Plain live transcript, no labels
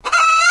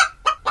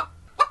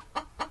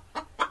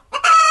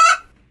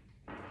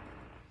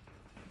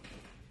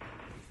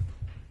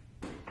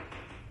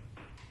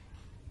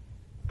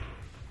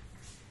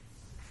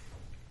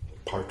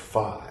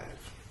Part 5.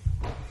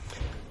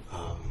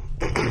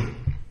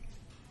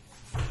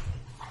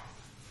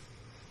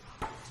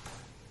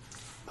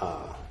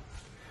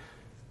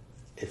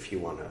 If you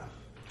want to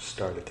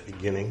start at the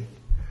beginning,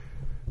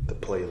 the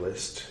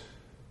playlist.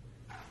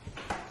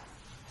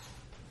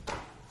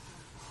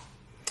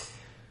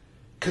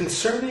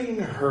 Concerning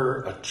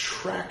her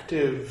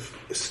attraction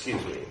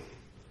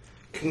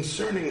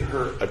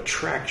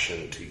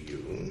to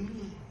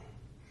Jung,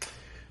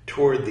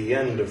 toward the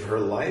end of her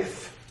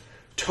life,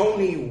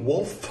 Toni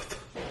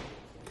Wolff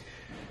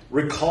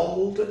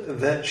recalled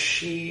that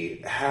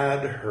she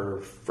had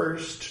her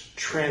first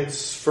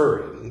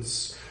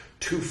transference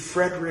to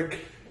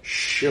Friedrich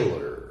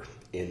Schiller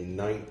in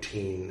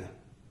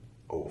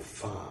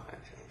 1905,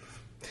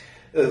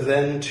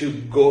 then to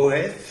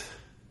Goethe,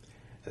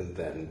 and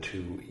then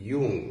to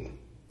Jung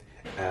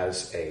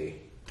as a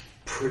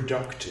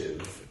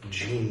productive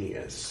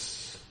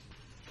genius.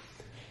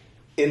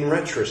 In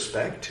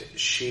retrospect,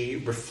 she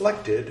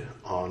reflected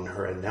on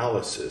her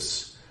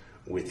analysis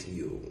with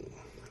Jung.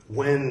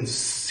 When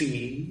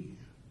C,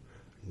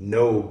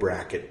 no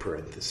bracket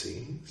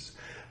parentheses,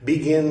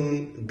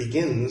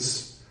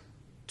 begins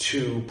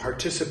to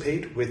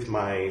participate with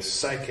my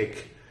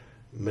psychic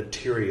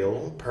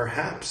material,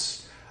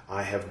 perhaps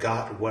I have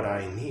got what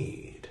I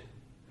need.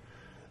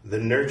 The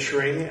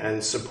nurturing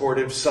and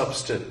supportive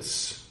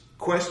substance? ?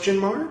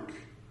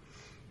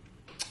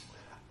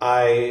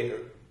 I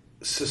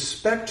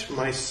suspect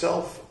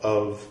myself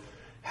of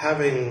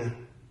having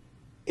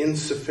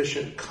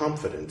insufficient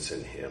confidence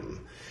in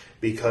him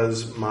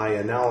because my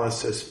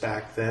analysis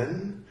back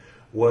then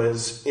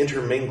was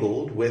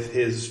intermingled with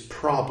his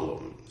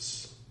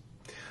problems,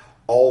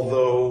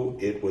 although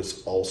it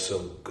was also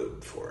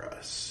good for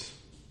us.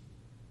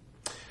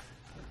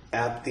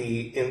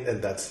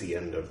 And that's the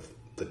end of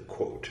the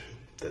quote.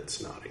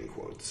 That's not in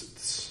quotes.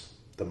 It's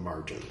the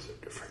margins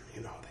are different.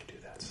 You know, they do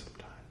that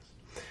sometimes.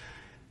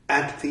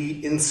 At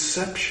the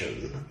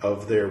inception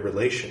of their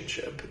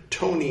relationship,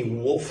 Toni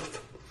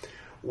Wolff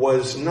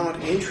was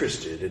not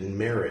interested in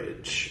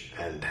marriage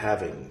and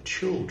having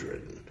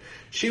children.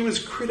 She was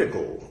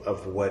critical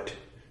of what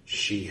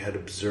she had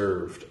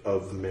observed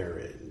of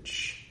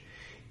marriage.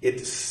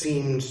 It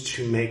seemed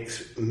to make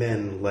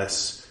men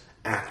less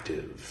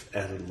active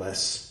and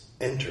less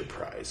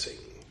enterprising,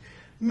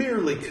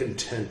 merely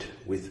content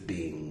with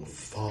being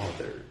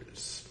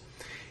fathers.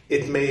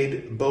 It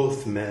made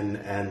both men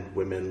and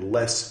women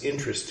less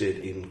interested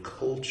in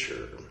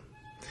culture.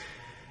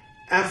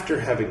 After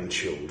having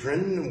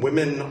children,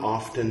 women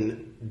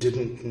often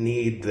didn't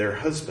need their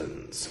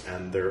husbands,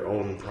 and their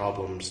own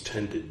problems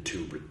tended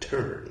to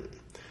return.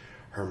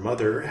 Her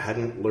mother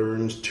hadn't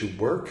learned to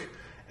work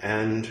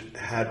and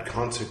had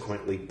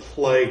consequently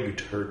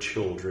plagued her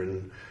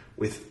children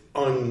with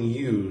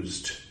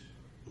unused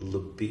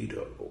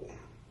libido.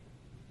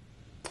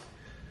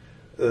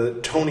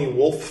 Toni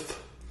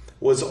Wolff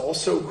was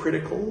also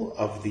critical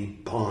of the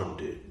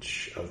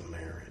bondage of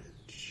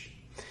marriage.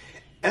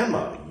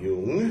 Emma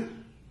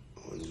Jung,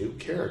 a new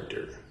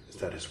character, is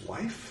that his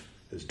wife,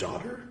 his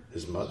daughter,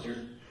 his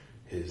mother,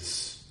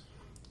 his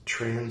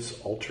trans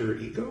alter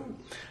ego?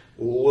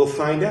 We'll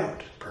find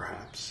out,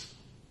 perhaps.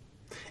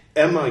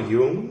 Emma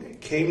Jung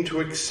came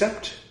to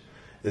accept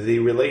the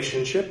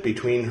relationship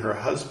between her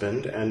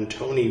husband and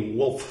Toni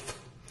Wolff.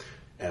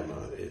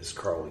 Emma is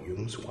Carl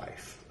Jung's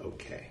wife.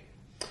 Okay.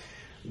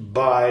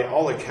 By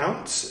all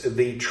accounts,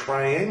 the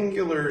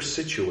triangular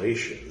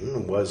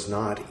situation was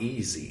not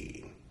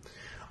easy.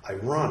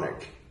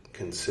 Ironic,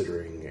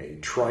 considering a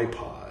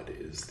tripod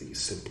is the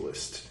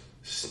simplest,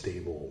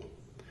 stable...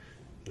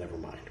 Never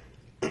mind.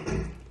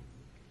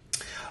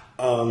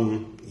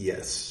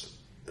 Yes,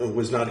 it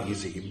was not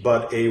easy,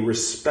 but a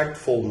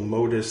respectful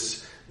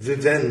modus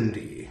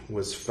vivendi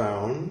was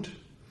found.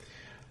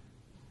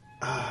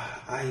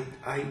 I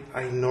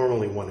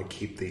normally want to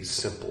keep these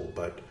simple,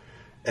 but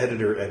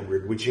Editor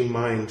Edward, would you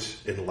mind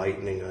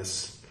enlightening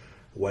us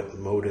what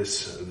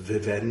modus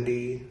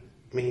vivendi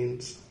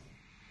means?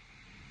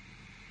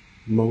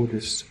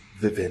 Modus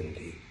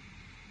vivendi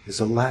is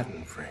a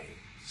Latin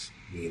phrase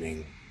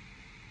meaning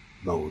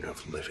mode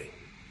of living.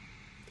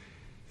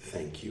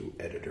 Thank you,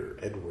 Editor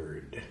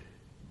Edward.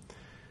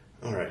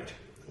 All right,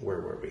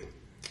 where were we?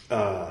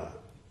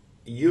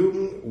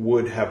 Jung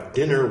would have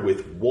dinner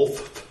with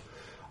Wolff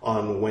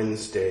on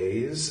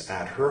Wednesdays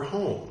at her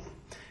home,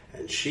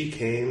 and she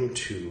came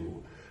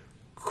to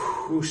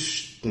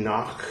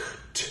Küsnacht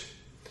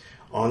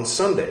on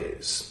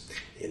Sundays.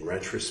 In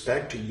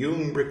retrospect,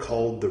 Jung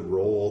recalled the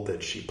role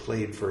that she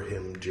played for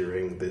him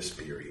during this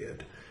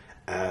period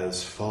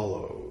as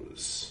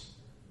follows.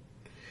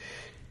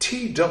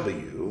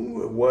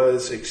 T.W.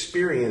 was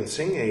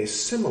experiencing a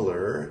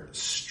similar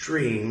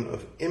stream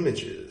of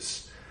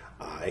images.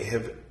 I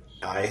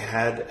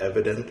had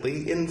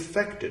evidently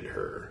infected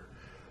her.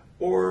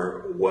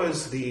 Or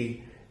was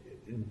the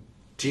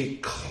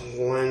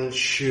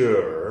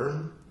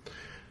declencher,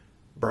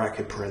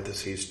 bracket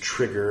parentheses,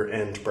 trigger,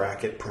 end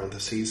bracket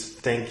parentheses,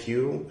 thank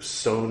you,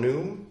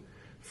 Sonu,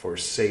 for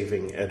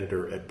saving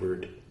Editor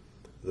Edward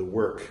the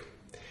work.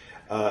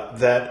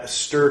 that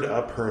stirred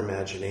up her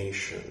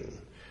imagination.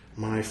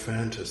 My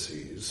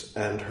fantasies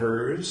and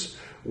hers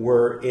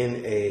were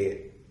in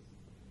a...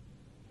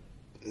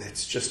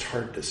 It's just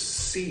hard to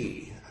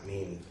see. I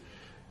mean,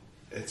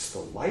 it's the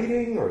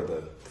lighting or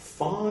the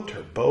font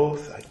or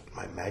both.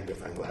 My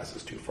magnifying glass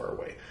is too far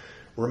away.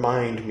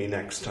 Remind me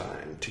next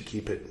time to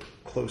keep it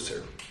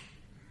closer.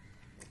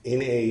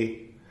 In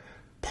a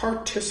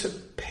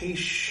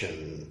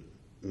participation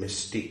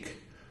mystique,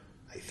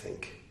 I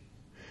think.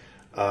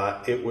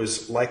 It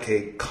was like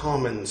a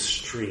common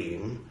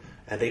stream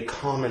and a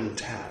common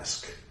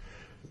task.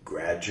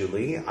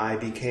 Gradually, I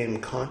became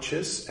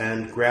conscious,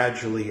 and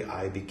gradually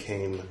I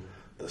became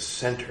the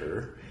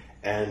center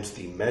and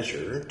the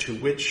measure to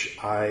which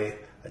I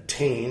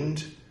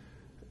attained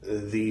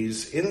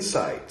these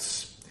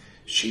insights.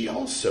 She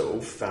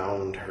also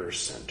found her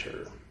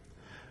center.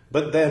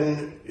 But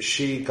then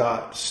she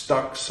got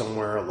stuck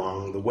somewhere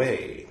along the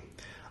way.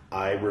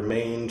 I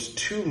remained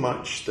too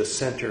much the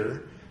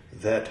center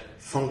that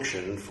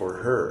functioned for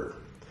her.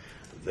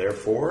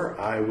 Therefore,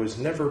 I was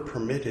never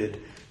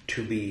permitted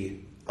to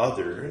be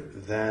other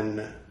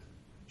than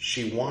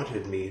she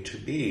wanted me to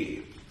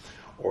be,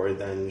 or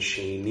than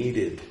she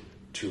needed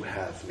to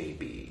have me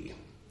be.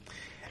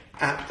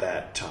 At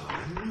that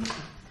time,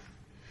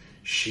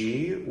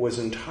 she was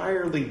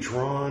entirely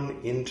drawn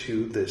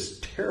into this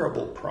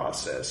terrible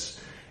process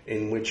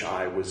in which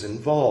I was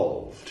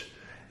involved,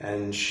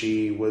 and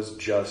she was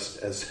just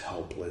as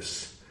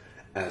helpless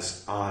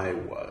as I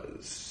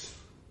was.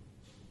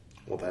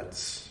 Well,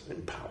 that's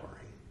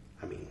empowering.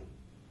 I mean,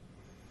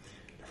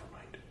 never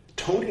mind.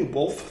 Toni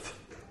Wolff,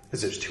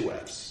 because there's two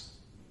F's.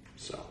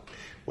 So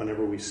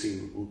whenever we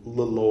see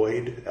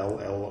Lloyd,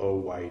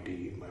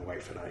 L-L-O-Y-D, my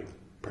wife and I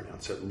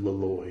pronounce it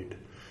Lloyd,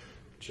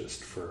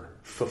 just for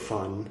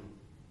fun.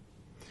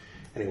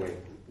 Anyway,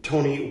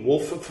 Toni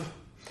Wolff's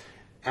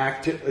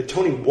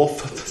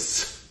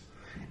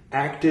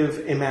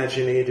active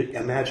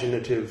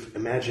imaginative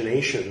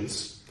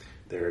imaginations,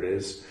 there it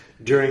is,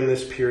 during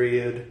this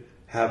period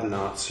have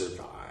not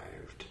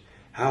survived.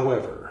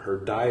 However, her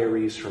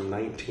diaries from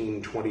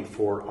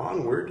 1924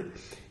 onward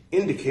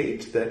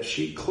indicate that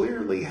she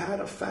clearly had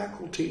a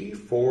faculty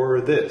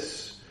for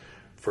this.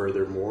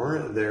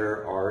 Furthermore,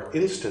 there are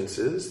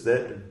instances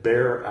that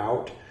bear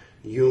out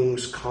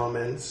Jung's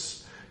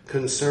comments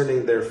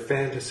concerning their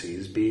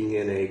fantasies being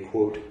in a,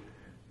 quote,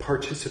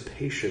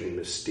 participation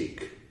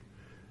mystique,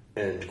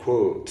 end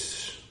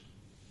quote.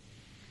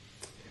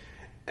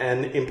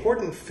 An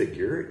important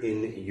figure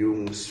in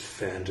Jung's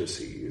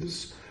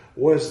fantasies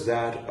was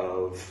that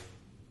of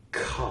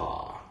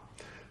Ka,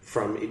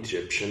 from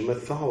Egyptian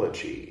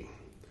mythology.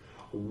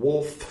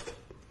 Wolff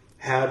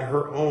had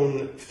her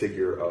own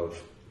figure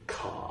of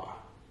Ka,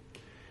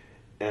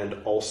 and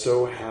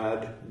also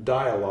had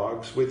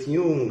dialogues with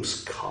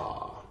Jung's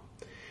Ka.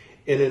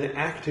 In an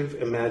active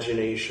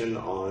imagination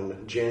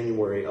on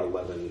January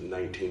 11,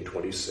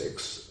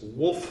 1926,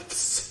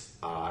 Wolff's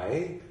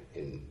I,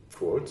 in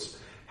quotes,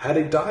 had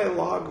a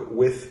dialogue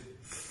with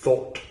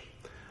Thoth.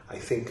 I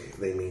think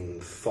they mean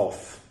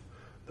Thoth,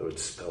 though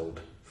it's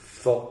spelled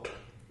Thoth,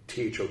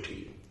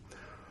 T-H-O-T.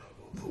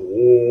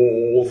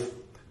 Thoth,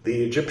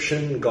 the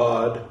Egyptian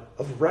god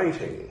of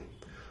writing.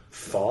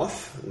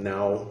 Thoth,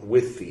 now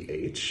with the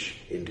H,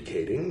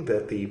 indicating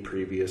that the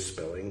previous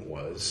spelling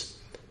was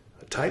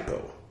a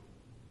typo.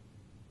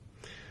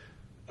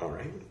 All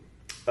right.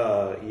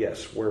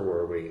 Yes, where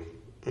were we?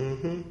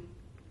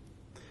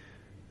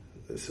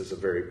 This is a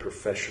very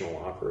professional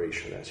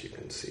operation, as you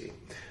can see.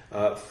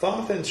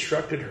 Thoth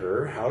instructed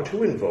her how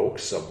to invoke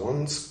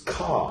someone's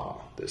Ka.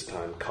 This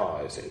time, Ka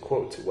is in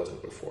quotes. It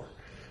wasn't before.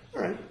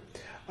 All right.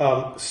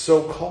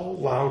 So call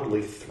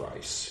loudly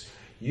thrice.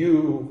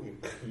 You,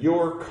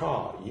 your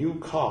Ka, you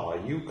Ka,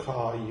 you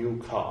Ka,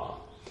 you Ka,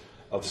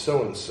 of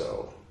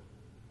so-and-so.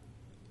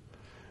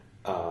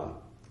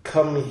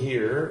 Come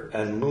here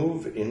and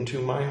move into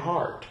my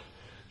heart.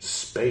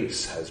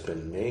 Space has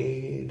been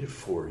made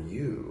for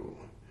you.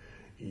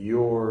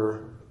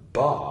 Your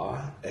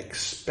Ba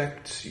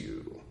expects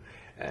you,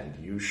 and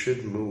you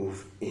should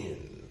move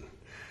in.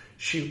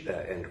 She,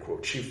 end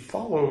quote. She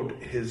followed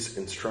his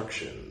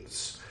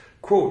instructions.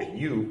 Quote,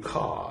 you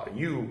Ka,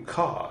 you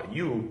Ka,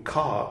 you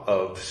Ka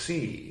of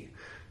sea.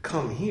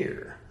 Come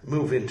here,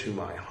 move into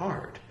my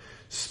heart.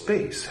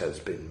 Space has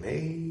been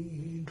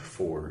made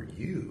for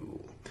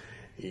you.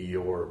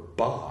 Your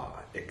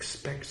Ba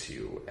expects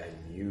you,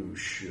 and you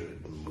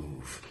should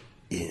move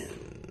in.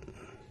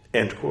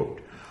 End quote.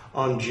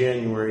 On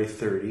January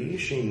 30,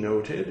 she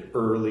noted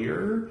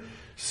earlier,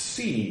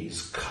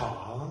 sees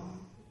Ka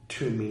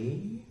to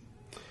me,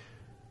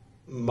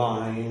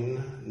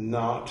 mine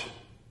not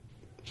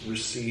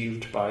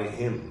received by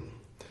him.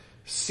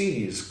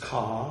 Sees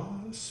Ka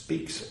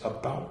speaks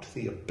about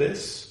the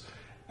abyss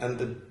and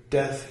the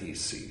death he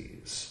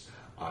sees.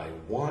 I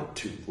want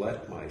to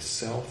let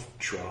myself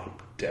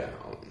drop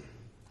down.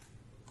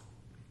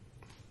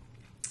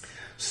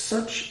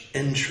 Such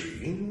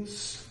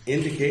entries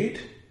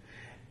indicate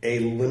a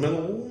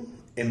liminal,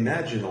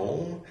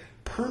 imaginal,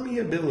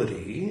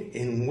 permeability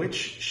in which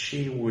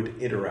she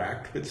would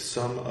interact with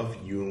some of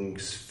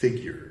Jung's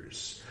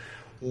figures.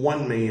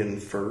 One may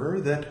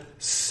infer that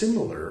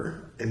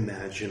similar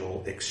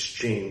imaginal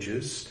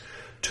exchanges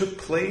took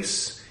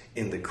place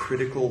in the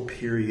critical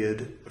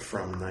period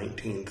from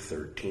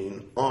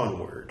 1913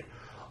 onward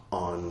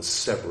on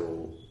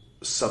several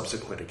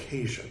subsequent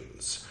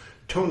occasions.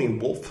 Toni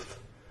Wolff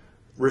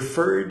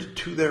referred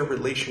to their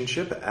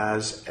relationship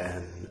as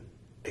an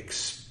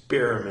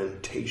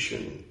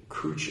experimentum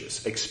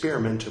crucis.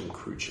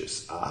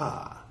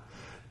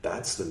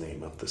 That's the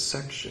name of the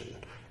section.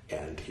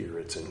 And here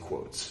it's in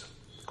quotes.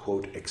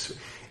 Quote,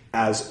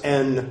 as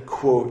an,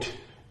 quote,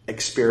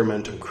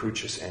 experimentum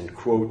crucis, end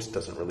quote.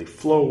 Doesn't really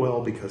flow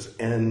well because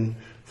N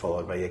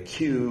followed by a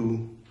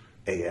Q,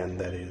 A-N,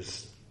 that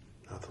is,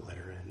 not the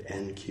letter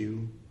N,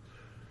 NQ.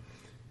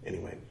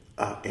 Anyway,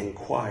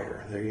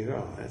 inquire, there you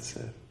go. That's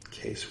a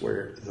case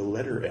where the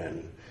letter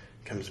N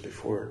comes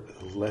before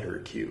the letter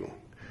Q.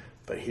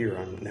 But here,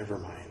 never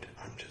mind.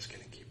 I'm just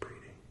going to keep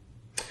reading.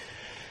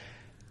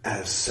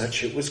 As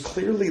such, it was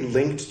clearly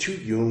linked to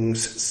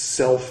Jung's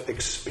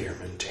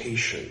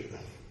self-experimentation.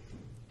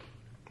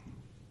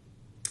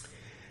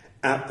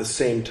 At the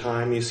same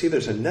time, you see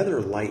there's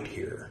another light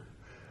here.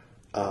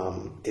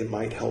 It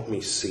might help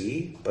me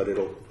see, but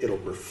it'll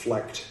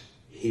reflect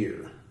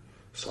here.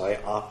 So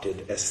I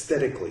opted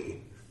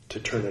aesthetically to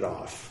turn it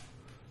off.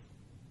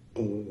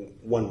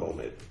 One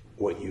moment.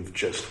 What you've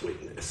just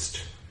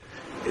witnessed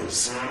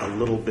is a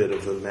little bit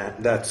of the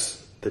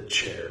that's the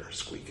chair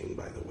squeaking,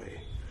 by the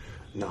way,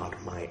 not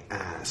my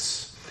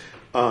ass.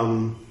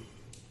 A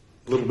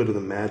little bit of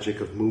the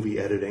magic of movie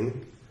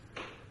editing.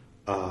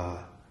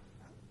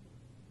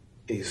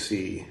 You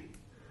see,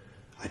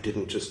 I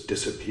didn't just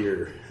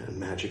disappear and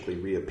magically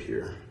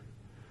reappear.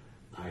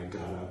 I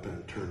got up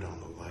and turned on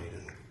the light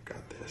and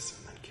got this,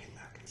 and then came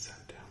back and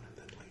sat down, and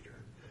then later,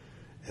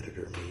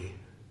 editor me,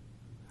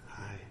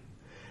 hi,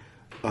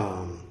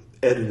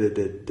 edited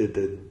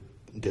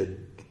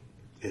did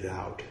it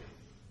out.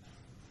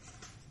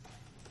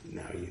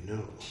 Now you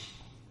know.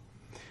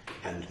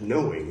 And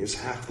knowing is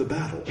half the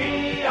battle.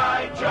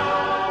 G.I.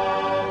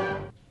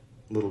 Joe!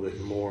 A little bit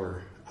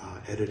more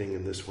editing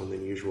in this one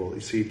than usual.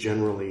 You see,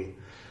 generally,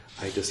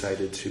 I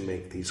decided to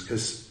make these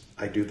because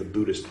I do the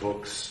Buddhist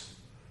books,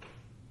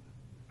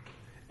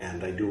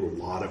 and I do a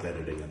lot of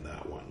editing in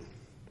that one.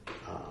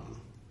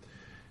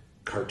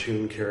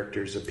 Cartoon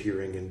characters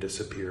appearing and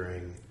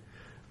disappearing,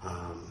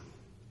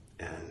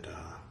 and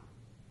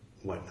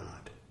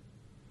whatnot.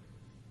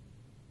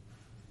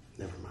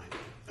 Never mind.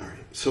 All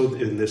right. So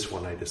in this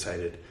one, I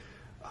decided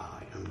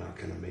I'm not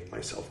going to make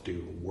myself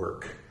do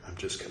work. I'm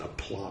just going to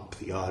plop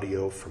the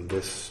audio from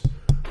this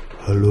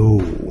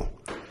hello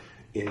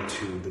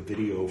into the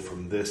video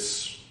from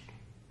this.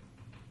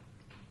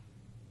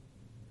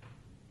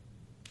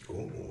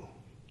 Oh,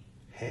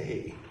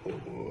 hey.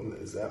 Oh,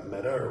 is that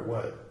meta or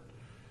what?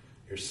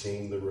 You're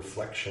seeing the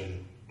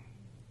reflection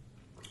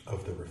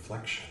of the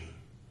reflection.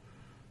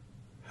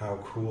 How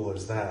cool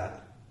is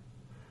that?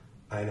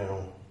 I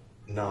know,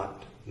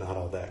 not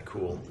all that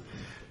cool.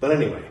 But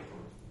anyway,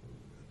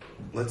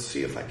 let's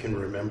see if I can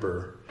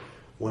remember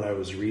what I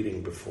was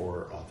reading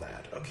before all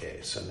that. Okay,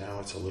 so now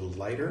it's a little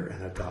lighter,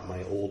 and I've got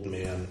my old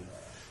man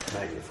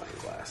magnifying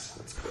glass.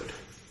 That's good.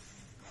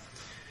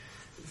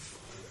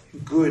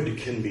 Good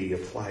can be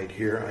applied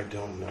here, I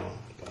don't know,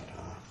 but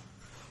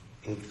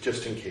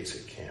just in case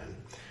it can.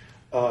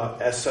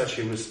 As such,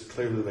 it was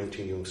clearly linked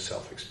to Jung's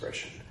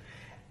self-expression.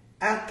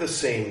 At the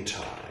same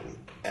time,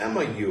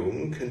 Emma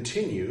Jung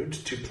continued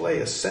to play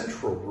a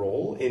central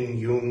role in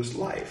Jung's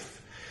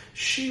life.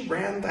 She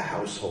ran the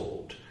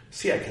household.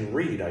 See, I can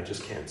read, I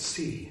just can't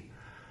see.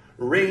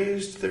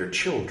 Raised their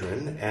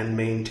children and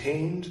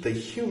maintained the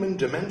human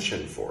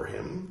dimension for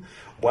him,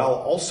 while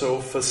also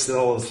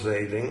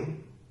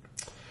facilitating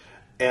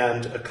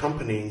and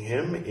accompanying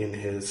him in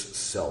his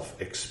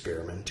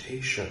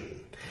self-experimentation.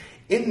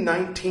 In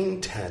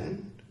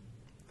 1910,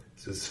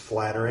 this is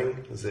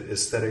flattering. Is it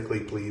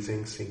aesthetically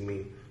pleasing, seeing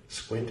me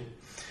squint?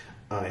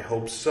 I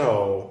hope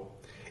so.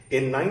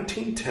 In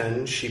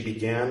 1910, she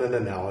began an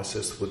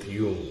analysis with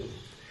Jung,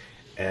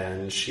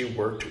 and she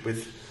worked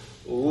with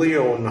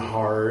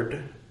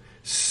Leonhard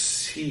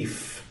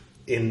Sieff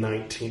in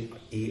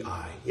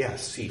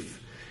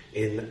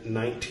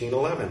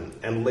 1911,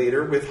 and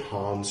later with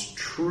Hans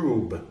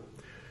Trube,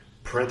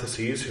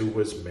 parentheses, who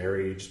was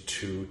married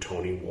to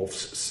Toni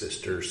Wolff's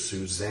sister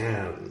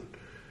Suzanne,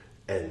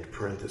 end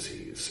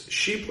parentheses.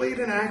 She played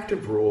an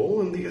active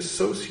role in the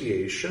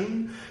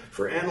Association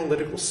for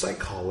Analytical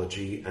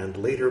Psychology and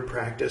later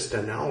practiced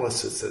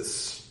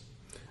analysis.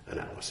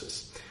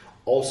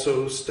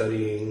 Also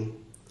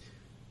studying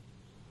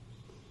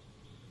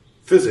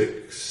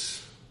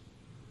physics.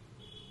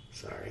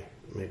 Sorry,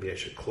 maybe I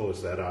should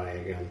close that eye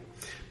again.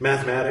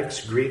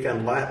 Mathematics, Greek,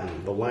 and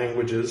Latin, the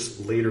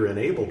languages later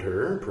enabled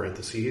her,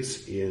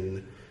 parentheses,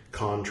 in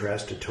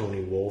contrast to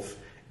Toni Wolff,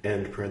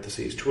 end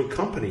parentheses, to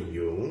accompany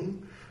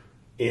Jung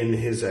in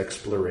his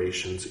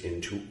explorations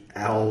into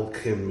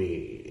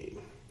alchemy.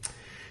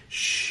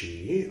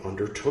 She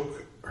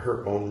undertook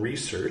her own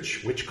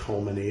research, which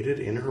culminated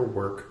in her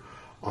work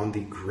on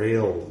the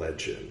Grail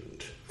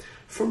legend.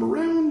 From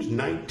around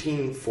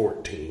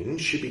 1914,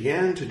 she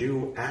began to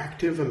do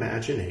active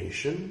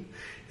imagination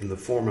in the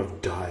form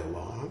of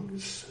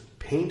dialogues,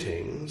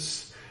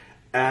 paintings,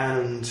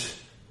 and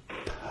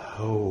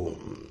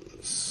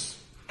poems.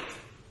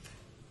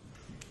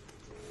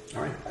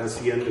 All right, that's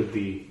the end of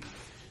the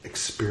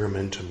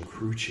Experimentum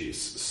Crucis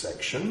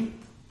section.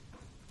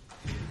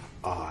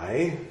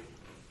 I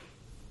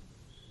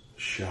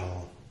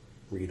shall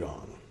read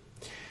on.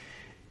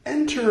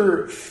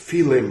 Enter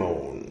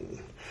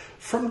Philemon.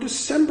 From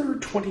December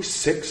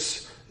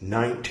 26,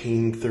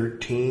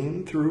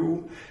 1913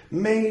 through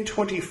May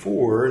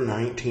 24,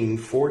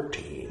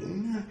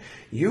 1914,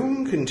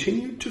 Jung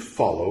continued to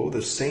follow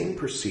the same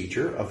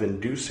procedure of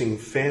inducing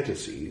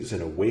fantasies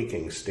in a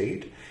waking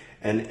state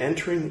and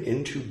entering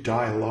into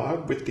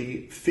dialogue with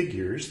the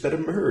figures that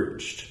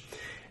emerged.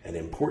 An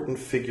important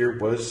figure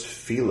was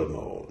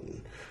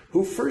Philemon,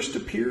 who first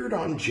appeared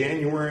on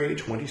January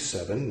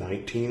 27,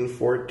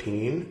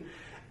 1914,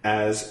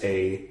 as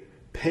a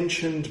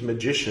pensioned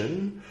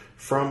magician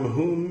from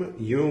whom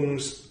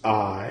Jung's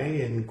I,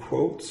 in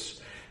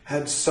quotes,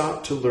 had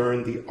sought to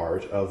learn the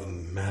art of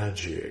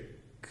magic.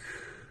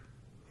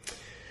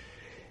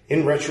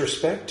 In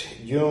retrospect,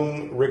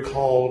 Jung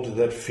recalled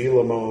that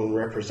Philemon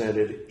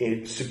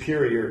represented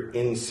superior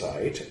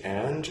insight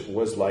and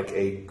was like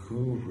a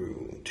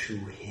guru to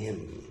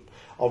him.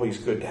 Always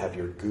good to have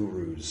your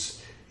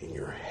gurus in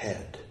your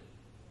head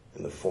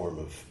in the form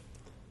of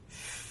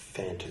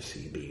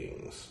fantasy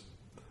beings.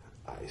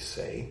 I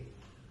say,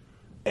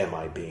 am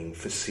I being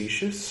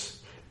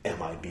facetious?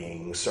 Am I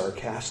being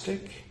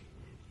sarcastic?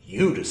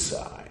 You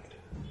decide.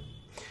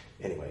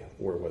 Anyway,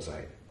 where was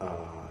I?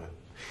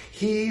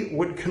 He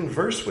would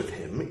converse with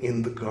him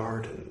in the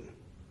garden.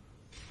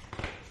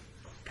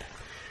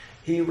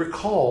 He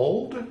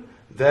recalled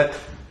that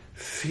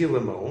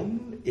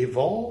Philemon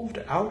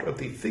evolved out of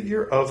the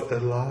figure of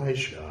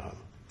Elijah,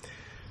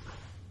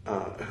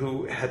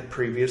 who had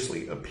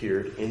previously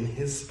appeared in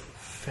his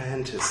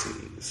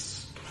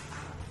fantasies.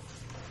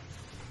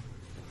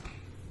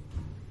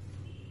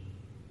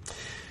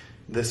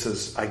 This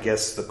is, I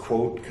guess, the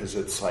quote, because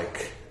it's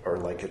like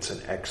it's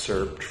an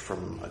excerpt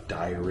from a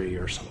diary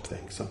or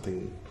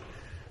something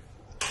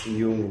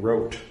Jung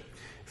wrote.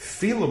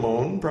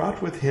 Philemon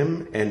brought with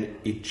him an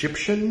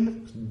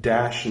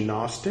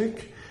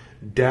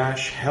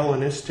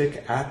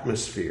Egyptian-Gnostic-Hellenistic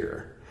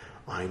atmosphere.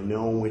 I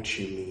know what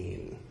you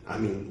mean. I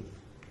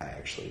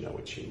actually know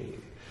what you mean.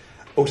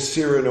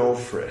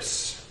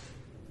 Osirinophris.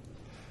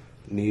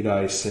 Need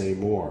I say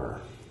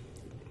more?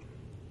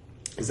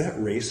 Is that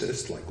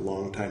racist? Like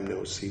long time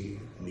no see?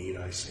 Need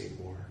I say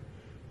more?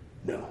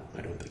 No,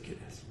 I don't think it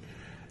is.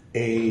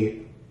 A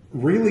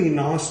really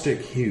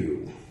Gnostic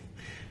hue,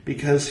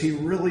 because he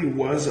really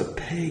was a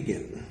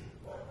pagan.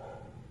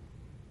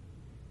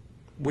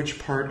 Which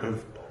part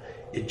of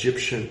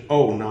Egyptian?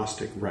 Oh,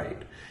 Gnostic,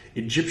 right.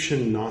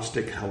 Egyptian,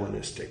 Gnostic,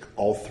 Hellenistic.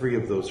 All three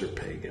of those are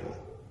pagan.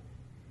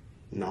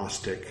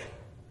 Gnostic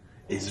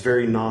is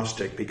very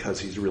Gnostic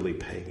because he's really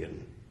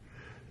pagan.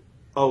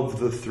 Of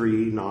the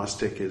three,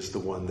 Gnostic is the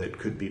one that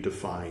could be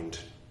defined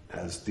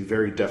as the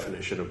very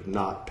definition of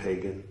not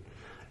pagan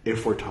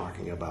if we're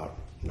talking about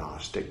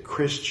Gnostic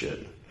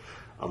Christian,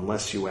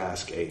 unless you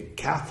ask a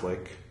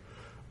Catholic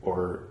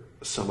or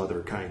some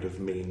other kind of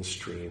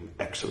mainstream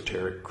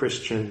exoteric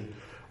Christian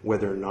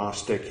whether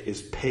Gnostic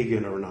is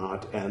pagan or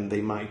not, and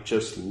they might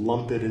just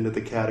lump it into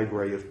the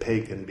category of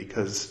pagan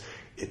because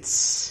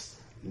it's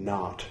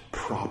not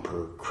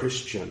proper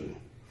Christian,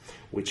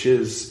 which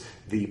is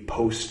the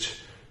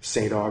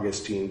post-St.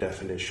 Augustine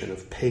definition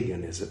of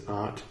pagan, is it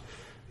not?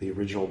 The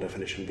original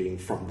definition being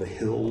from the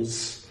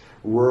hills,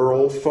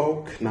 rural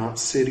folk, not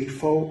city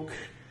folk,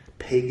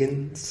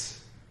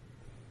 pagans.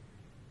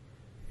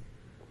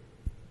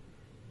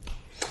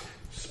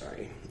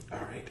 Sorry. All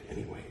right,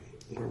 anyway,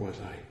 where was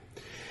I?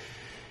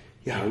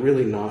 Yeah,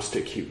 really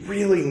Gnostic hue,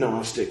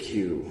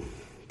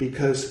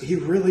 because he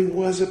really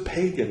was a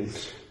pagan.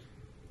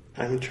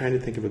 I'm trying to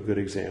think of a good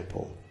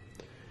example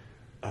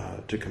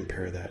to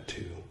compare that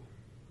to.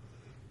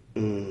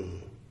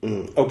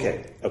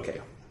 Okay.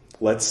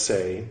 Let's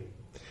say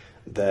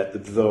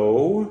that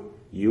though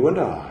you and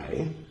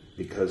I,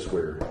 because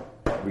we're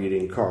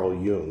reading Carl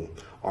Jung,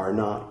 are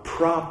not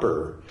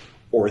proper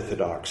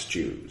Orthodox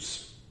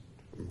Jews,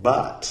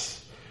 but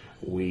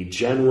we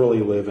generally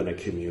live in a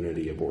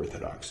community of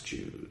Orthodox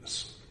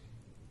Jews.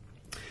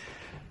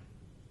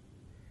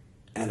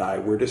 And I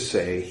were to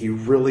say he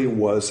really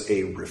was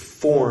a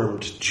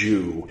Reformed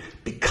Jew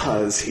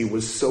because he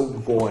was so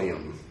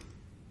goyim.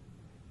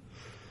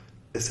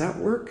 Does that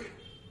work?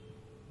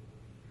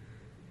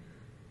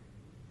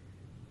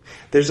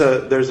 There's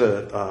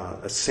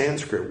a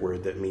Sanskrit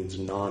word that means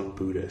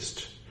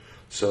non-Buddhist.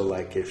 So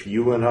like if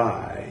you and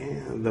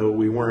I, though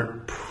we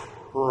weren't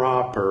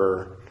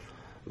proper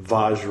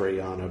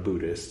Vajrayana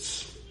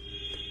Buddhists,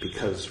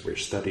 because we're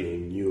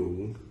studying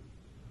Jung,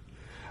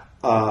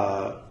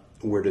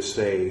 were to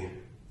say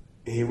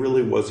he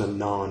really was a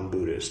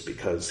non-Buddhist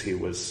because he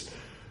was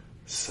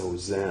so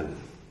Zen.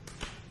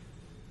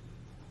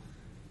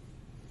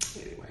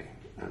 Anyway,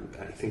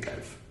 I think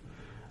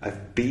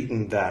I've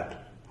beaten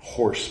that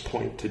horse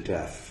point to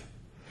death.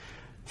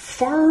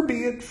 Far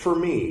be it for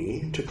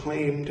me to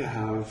claim to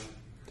have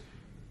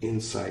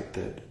insight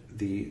that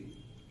the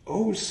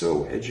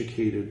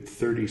so-educated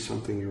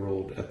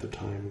 30-something-year-old at the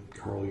time,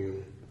 Carl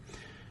Jung.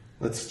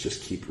 Let's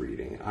just keep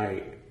reading.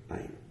 I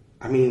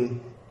mean,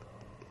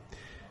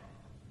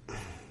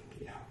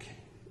 yeah,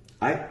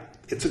 okay.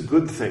 It's a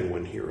good thing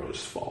when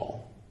heroes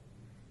fall.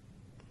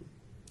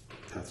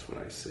 That's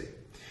what I say.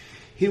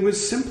 He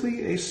was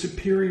simply a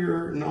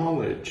superior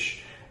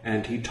knowledge,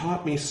 and he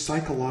taught me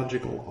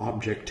psychological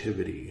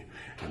objectivity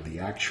and the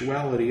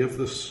actuality of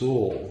the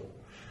soul.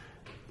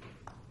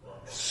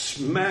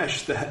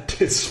 Smash that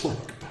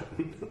dislike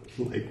button.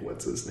 Like,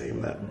 what's his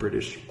name? That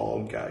British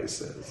bald guy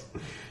says.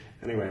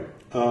 Anyway,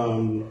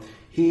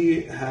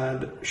 he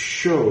had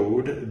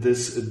showed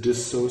this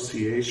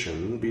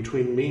dissociation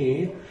between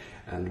me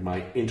and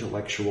my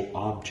intellectual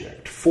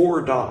object.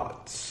 4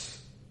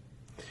 dots.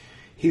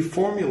 He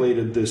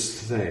formulated this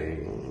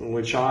thing,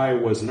 which I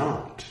was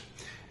not,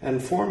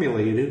 and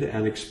formulated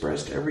and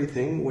expressed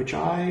everything which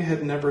I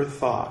had never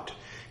thought.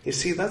 You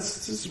see,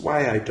 this is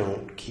why I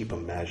don't keep a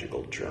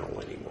magical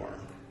journal anymore.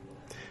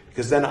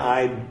 Because then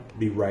I'd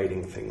be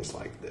writing things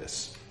like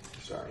this.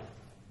 Sorry.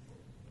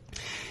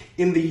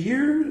 In the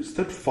years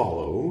that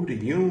followed,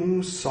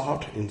 Jung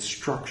sought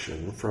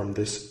instruction from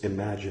this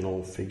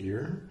imaginal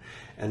figure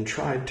and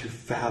tried to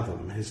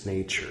fathom his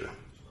nature.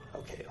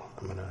 Okay,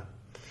 I'm going to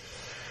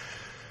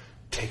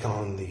take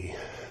on the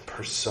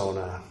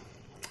persona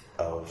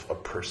of a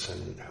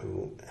person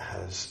who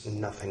has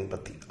nothing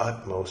but the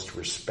utmost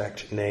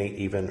respect, nay,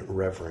 even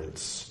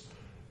reverence,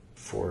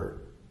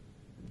 for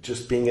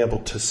just being able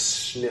to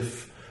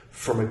sniff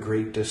from a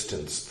great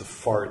distance the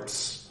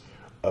farts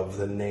of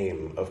the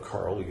name of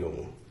Carl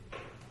Jung.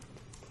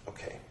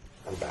 Okay,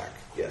 I'm back.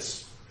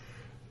 Yes,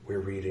 we're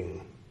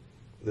reading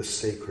the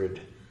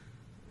sacred...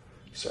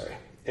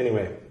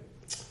 Anyway,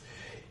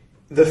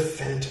 the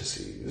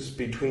fantasies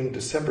between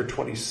December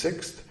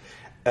 26th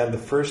and the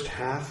first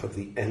half of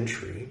the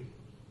entry.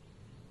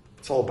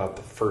 It's all about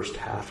the first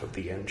half of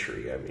the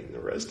entry. I mean, the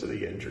rest of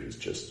the entry is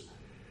just...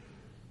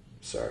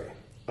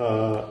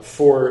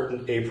 for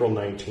April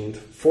 19th,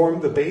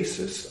 formed the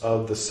basis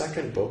of the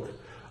second book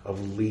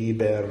of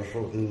Liber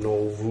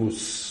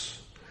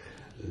Novus.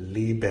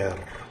 Liber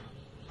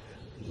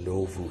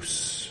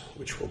Novus,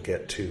 which we'll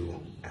get to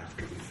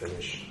after we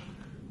finish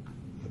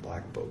the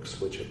Black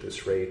Books, which at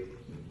this rate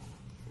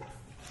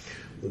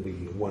will be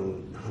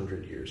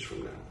 100 years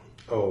from now.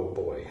 Oh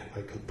boy,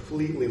 I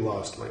completely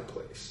lost my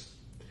place.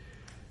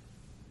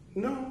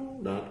 No,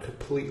 not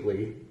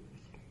completely.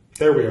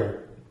 There we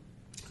are.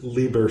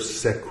 Liber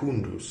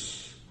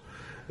Secundus.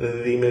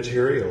 The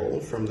material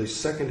from the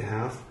second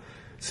half.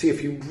 See,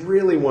 if you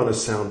really want to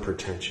sound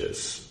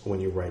pretentious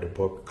when you write a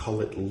book,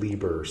 call it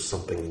Liber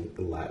something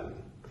in Latin.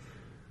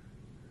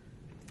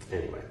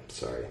 Anyway,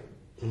 sorry.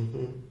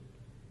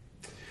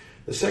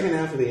 The second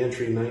half of the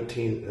entry,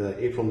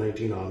 April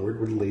 19 onward,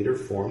 would later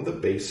form the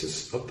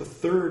basis of the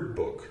third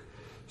book,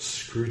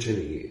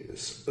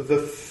 Scrutinies. The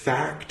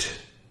fact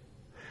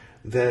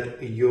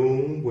that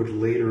Jung would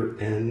later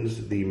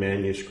end the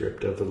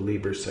manuscript of the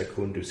Liber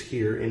Secundus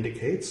here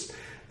indicates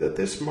that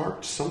this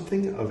marked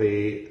something of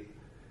a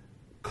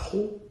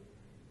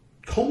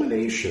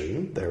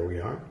culmination. There we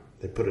are.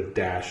 They put a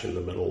dash in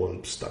the middle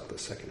and stuck the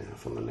second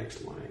half on the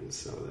next line.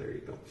 So there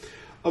you go.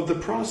 Of the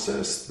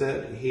process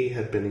that he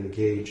had been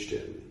engaged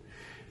in.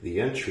 The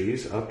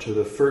entries up to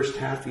the first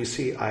half, you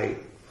see,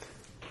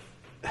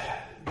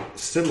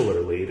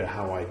 similarly to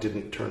how I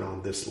didn't turn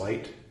on this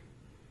light,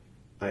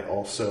 I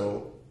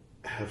also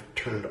have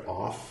turned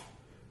off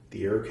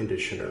the air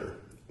conditioner,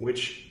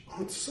 which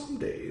on some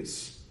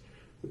days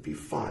would be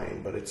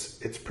fine, but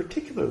it's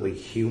particularly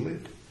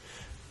humid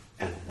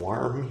and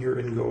warm here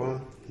in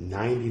Goa,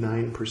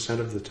 99%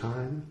 of the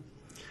time.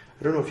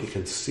 I don't know if you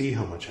can see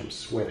how much I'm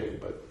sweating,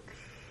 but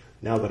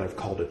now that I've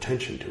called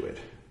attention to it,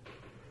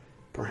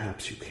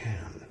 perhaps you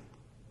can.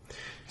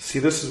 See,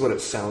 this is what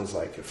it sounds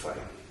like if I...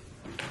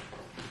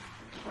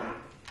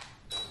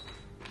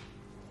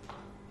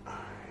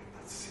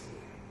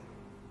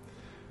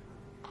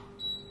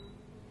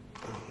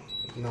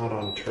 Not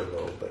on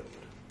turbo, but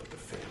put the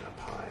fan up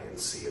high and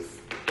see if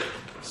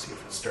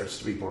it starts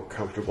to be more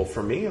comfortable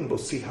for me, and we'll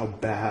see how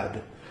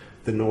bad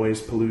the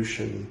noise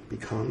pollution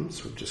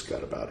becomes. We've just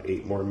got about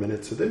 8 more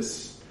minutes of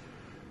this.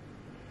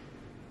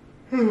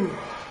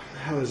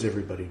 How is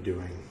everybody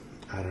doing?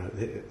 I don't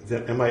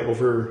know. Am I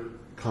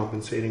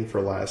overcompensating for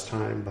last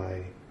time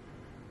by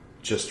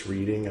just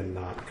reading and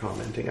not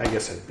commenting? I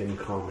guess I've been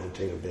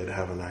commenting a bit,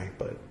 haven't I?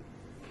 But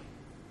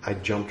I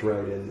jumped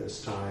right in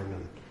this time,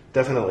 and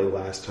definitely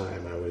last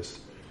time I was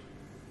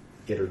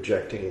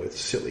interjecting with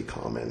silly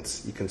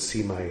comments. You can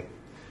see my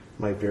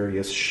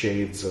various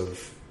shades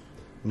of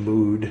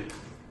mood.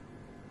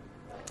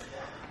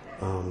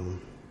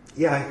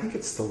 Yeah, I think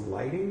it's the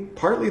lighting.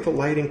 Partly the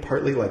lighting,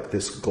 partly like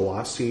this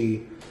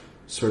glossy,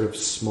 sort of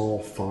small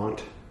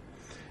font,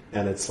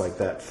 and it's like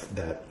that.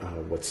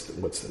 What's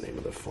the name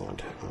of the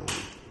font?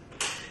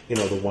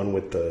 The one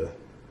with the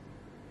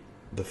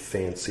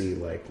fancy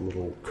like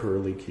little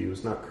curly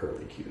cues, not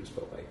curly cues,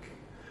 but like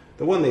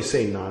the one they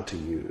say not to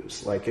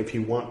use. Like if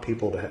you want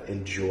people to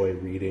enjoy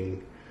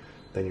reading,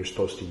 then you're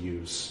supposed to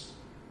use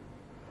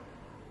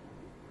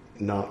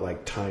not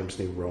like Times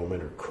New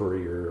Roman or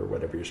Courier or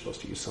whatever. You're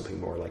supposed to use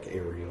something more like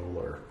Arial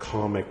or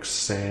Comic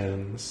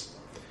Sans.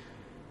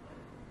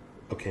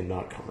 Okay,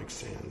 not Comic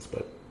Sans,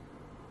 but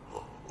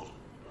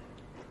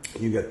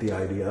you get the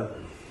idea.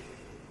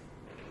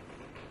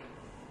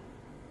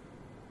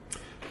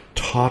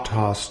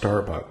 Tata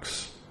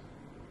Starbucks.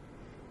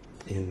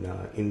 In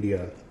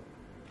India,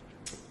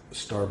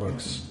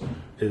 Starbucks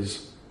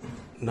is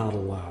not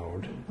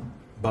allowed,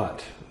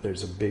 but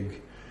there's a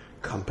big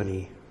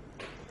company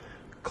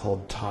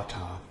called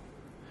Tata,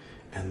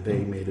 and they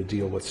made a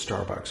deal with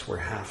Starbucks where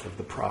half of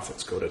the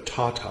profits go to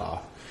Tata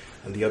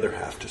and the other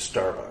half to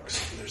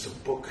Starbucks. And there's a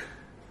book.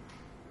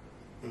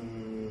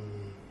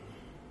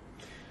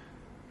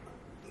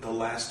 The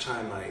last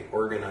time I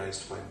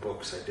organized my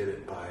books, I did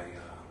it by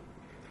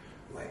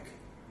like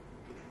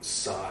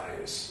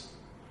size.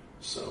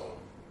 So,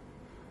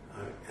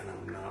 and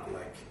I'm not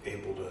like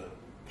able to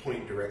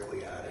point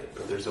directly at it,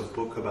 but there's a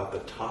book about the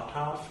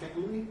Tata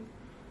family.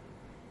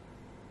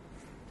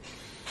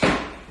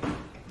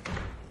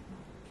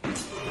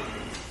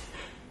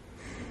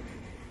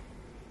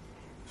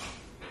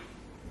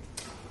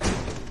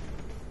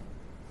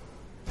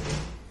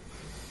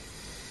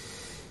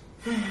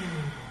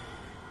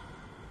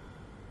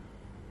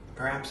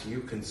 Perhaps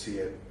you can see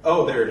it.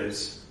 Oh, there it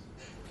is.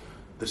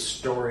 The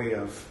story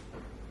of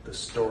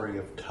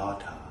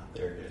Tata.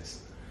 There it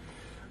is.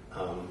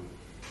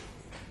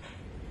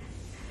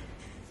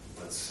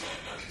 Let's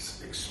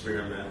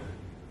experiment.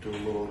 Do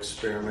a little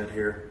experiment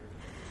here.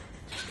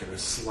 Just gonna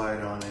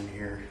slide on in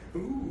here.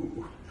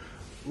 Ooh.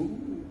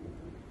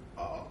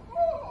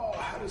 Oh,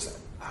 how does that?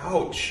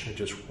 Ouch! I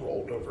just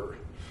rolled over.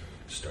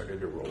 Started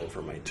to roll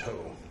over my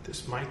toe.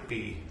 This might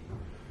be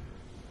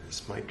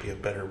a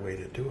better way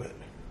to do it.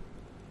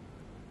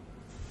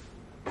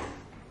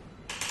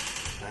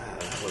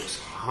 That looks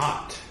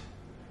hot.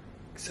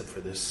 Except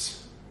for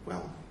this,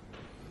 well,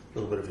 a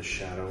little bit of a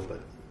shadow, but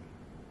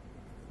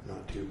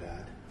not too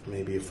bad.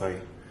 Maybe if I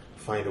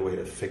find a way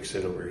to fix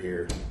it over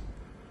here.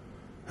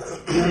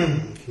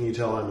 Can you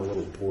tell I'm a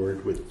little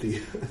bored with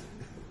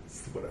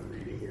what I'm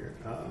reading here?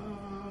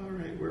 All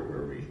right, where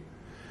were we?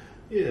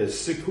 Yes,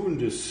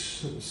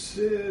 Secundus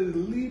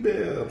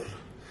Liber.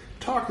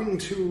 Talking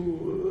to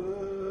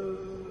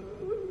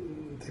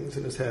things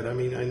in his head. I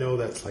mean, I know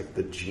that's like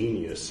the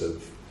genius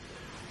of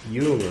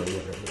Jung or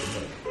whatever,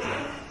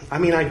 but I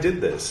mean, I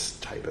did this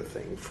type of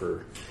thing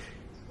for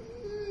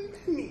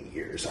many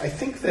years. I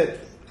think that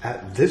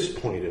at this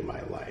point in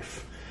my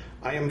life,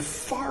 I am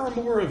far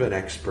more of an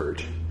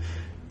expert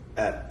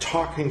at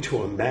talking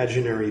to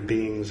imaginary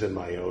beings in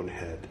my own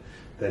head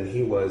than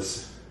he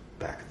was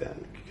back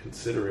then,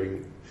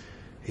 considering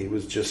he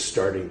was just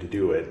starting to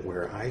do it,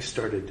 where I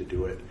started to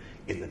do it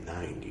in the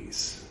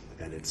 90s,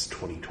 and it's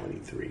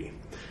 2023.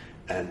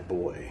 And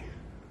boy,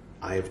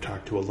 I have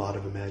talked to a lot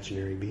of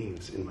imaginary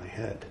beings in my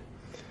head.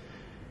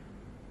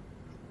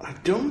 I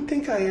don't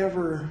think I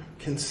ever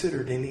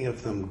considered any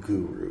of them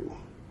guru.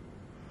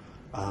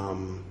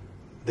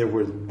 There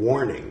were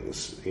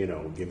warnings,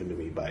 given to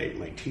me by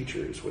my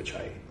teachers, which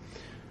I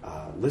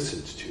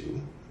listened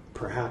to.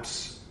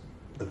 Perhaps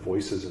the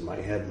voices in my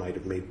head might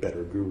have made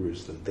better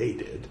gurus than they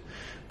did.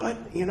 But,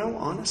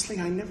 honestly,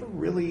 I never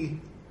really...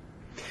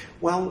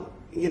 Well,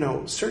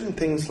 certain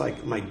things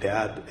like my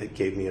dad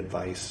gave me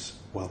advice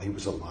while he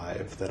was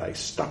alive that I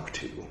stuck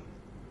to.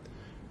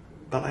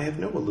 But I have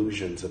no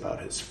illusions about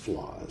his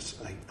flaws.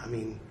 I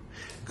mean,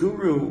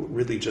 guru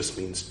really just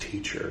means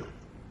teacher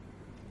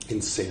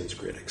in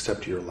Sanskrit,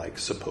 except you're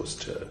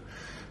supposed to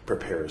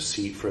prepare a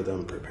seat for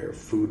them, prepare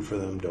food for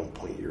them, don't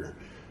point your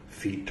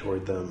feet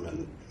toward them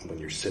and when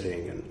you're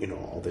sitting, and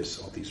all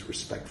these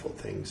respectful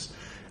things.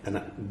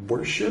 And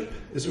worship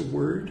is a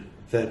word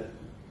that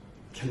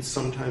can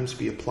sometimes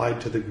be applied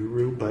to the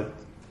guru, but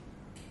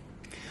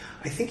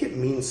I think it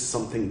means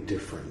something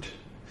different,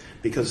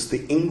 because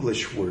the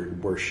English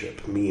word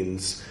worship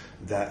means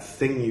that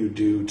thing you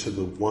do to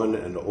the one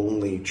and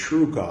only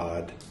true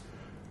God,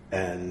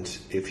 and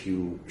if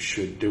you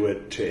should do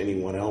it to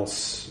anyone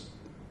else,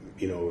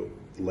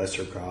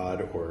 lesser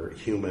God or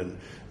human,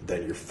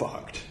 then you're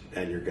fucked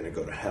and you're going to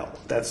go to hell.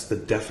 That's the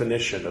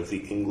definition of the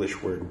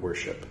English word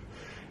worship.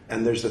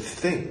 And there's a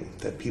thing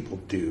that people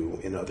do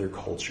in other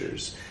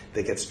cultures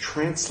that gets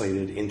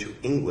translated into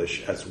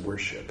English as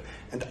worship.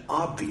 And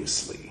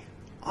obviously,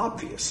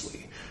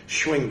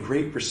 showing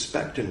great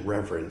respect and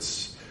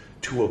reverence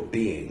to a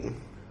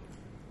being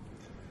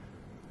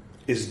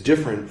is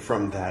different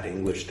from that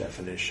English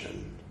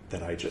definition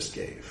that I just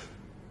gave.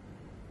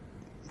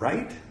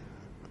 Right?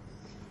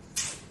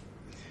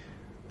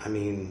 I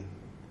mean,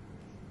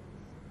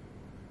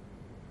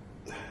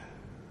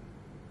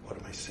 What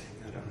am I saying?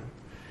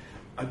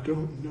 I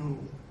don't know.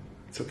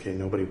 It's okay.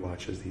 Nobody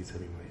watches these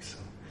anyway, so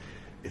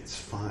it's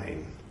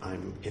fine.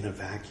 I'm in a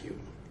vacuum.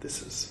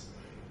 It's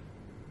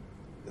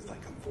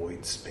like a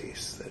void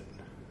space that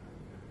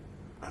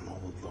I'm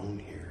all alone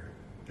here.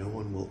 No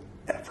one will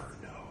ever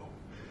know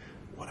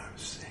what I'm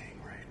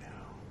saying right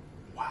now.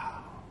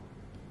 Wow.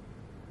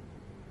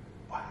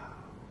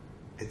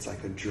 It's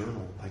like a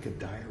journal, like a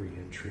diary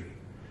entry,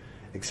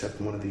 except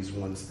one of these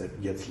ones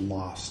that gets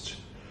lost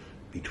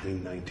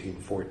between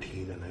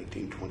 1914 and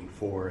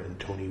 1924 and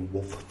Toni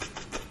Wolff.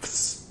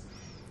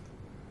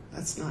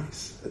 That's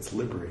nice. That's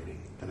liberating.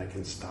 Then I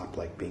can stop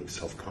like being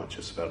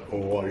self-conscious about,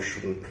 I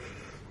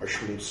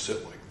shouldn't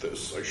sit like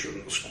this. I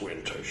shouldn't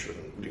squint. I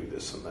shouldn't do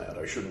this and that.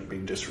 I shouldn't be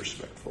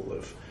disrespectful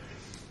of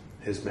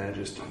His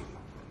Majesty.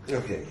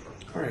 Okay.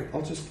 All right.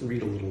 I'll just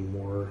read a little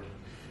more.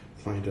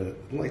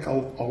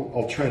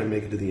 I'll try to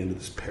make it to the end of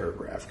this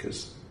paragraph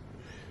because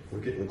we're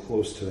getting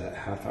close to that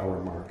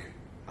half-hour mark.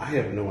 I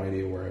have no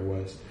idea where I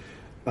was.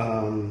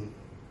 And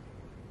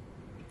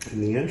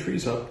the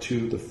entries up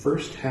to the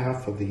first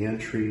half of the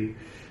entry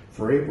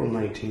for April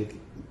 19th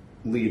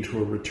lead to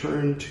a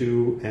return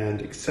to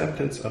and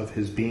acceptance of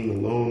his being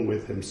alone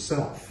with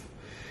himself.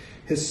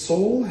 His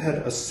soul had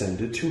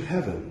ascended to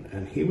heaven,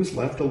 and he was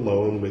left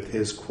alone with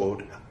his,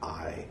 quote,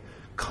 I,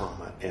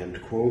 comma,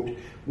 end quote,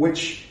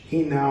 which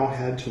he now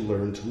had to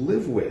learn to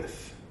live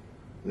with.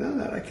 Now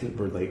that I can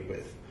relate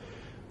with.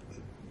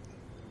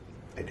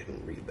 I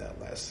didn't read that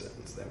last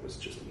sentence. That was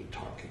just me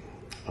talking.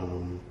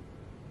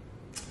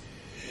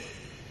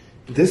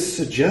 This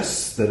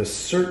suggests that a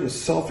certain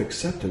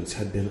self-acceptance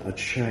had been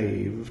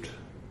achieved.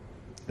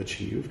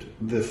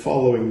 The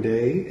following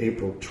day,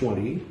 April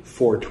 20,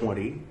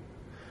 420,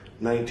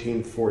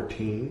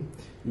 1914,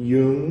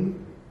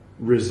 Jung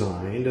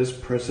resigned as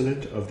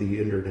president of the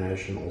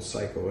International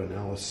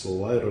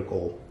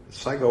Psychoanalytical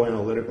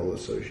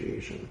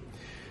Association.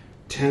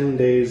 10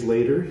 days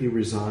later, he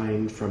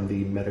resigned from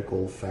the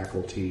medical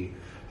faculty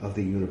of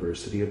the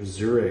University of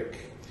Zurich,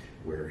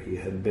 where he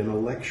had been a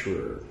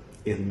lecturer.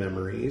 In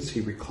memories, he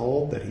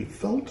recalled that he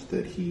felt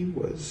that he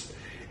was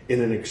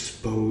in an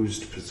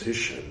exposed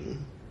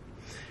position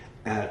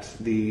at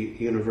the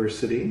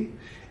university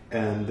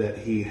and that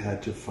he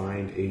had to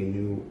find a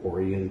new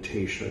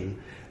orientation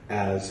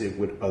as it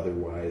would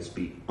otherwise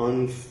be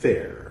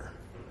unfair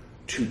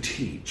to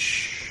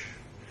teach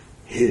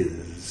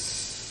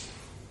his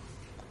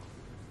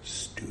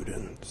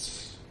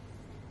students.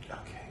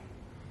 Okay.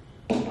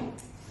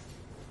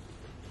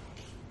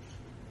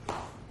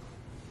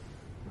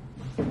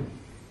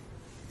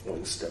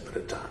 One step at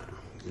a time.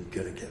 I'm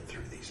gonna get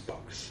through these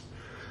books.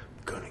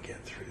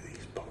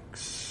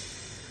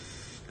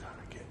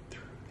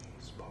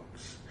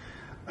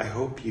 I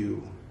hope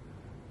you...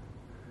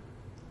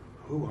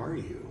 Who are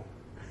you?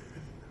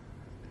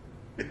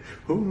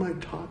 Who am I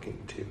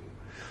talking to?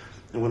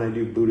 And when I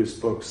do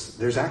Buddhist books,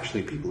 there's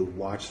actually people who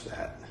watch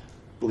that.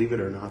 Believe it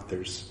or not,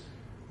 there's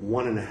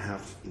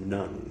 1.5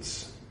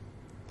 nuns.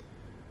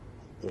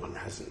 One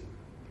hasn't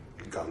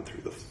gone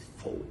through the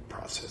full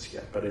process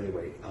yet. But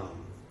anyway,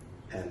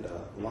 and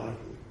a lot of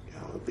them,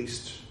 at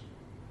least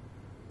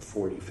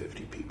 40,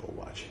 50 people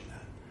watching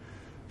that.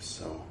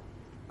 So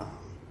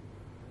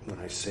when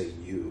I say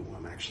you,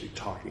 I'm actually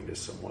talking to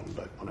someone,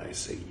 but when I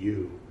say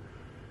you,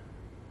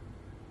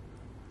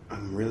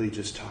 I'm really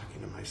just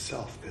talking to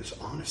myself, because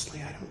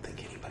honestly, I don't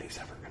think anybody's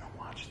ever going to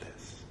watch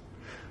this.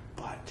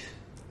 But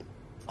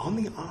on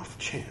the off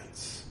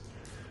chance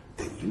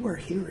that you are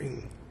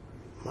hearing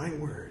my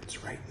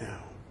words right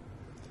now,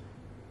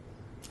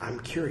 I'm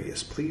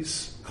curious.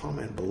 Please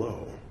comment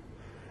below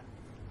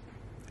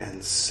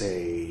and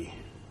say,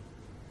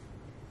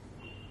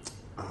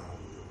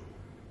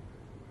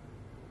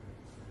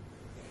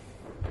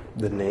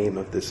 the name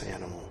of this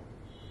animal.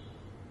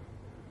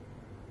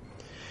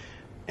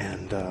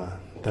 And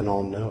then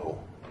I'll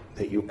know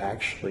that you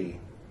actually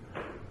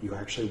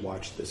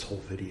watched this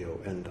whole video,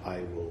 and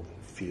I will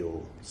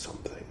feel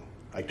something.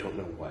 I don't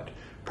know what.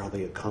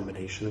 Probably a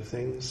combination of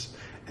things,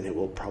 and it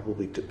will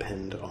probably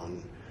depend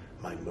on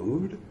my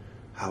mood,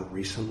 how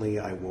recently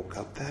I woke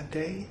up that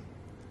day,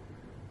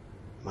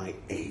 my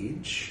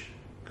age,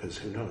 because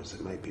who knows,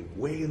 it might be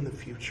way in the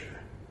future.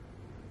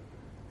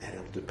 And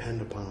it'll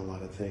depend upon a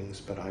lot of things,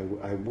 but I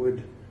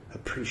would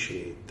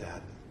appreciate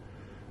that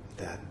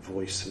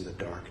voice in the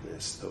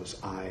darkness, those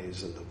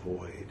eyes in the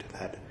void,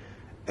 that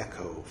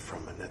echo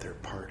from another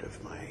part of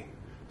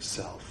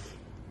myself.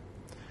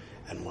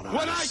 And when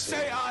I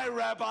say I,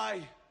 Rabbi,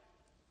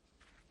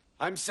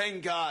 I'm saying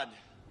God.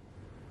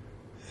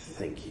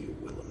 Thank you,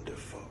 Willem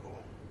Dafoe.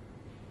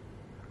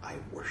 I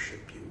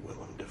worship you,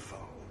 Willem Dafoe.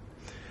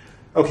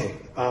 Okay,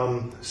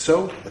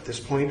 so at this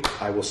point,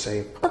 I will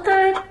say...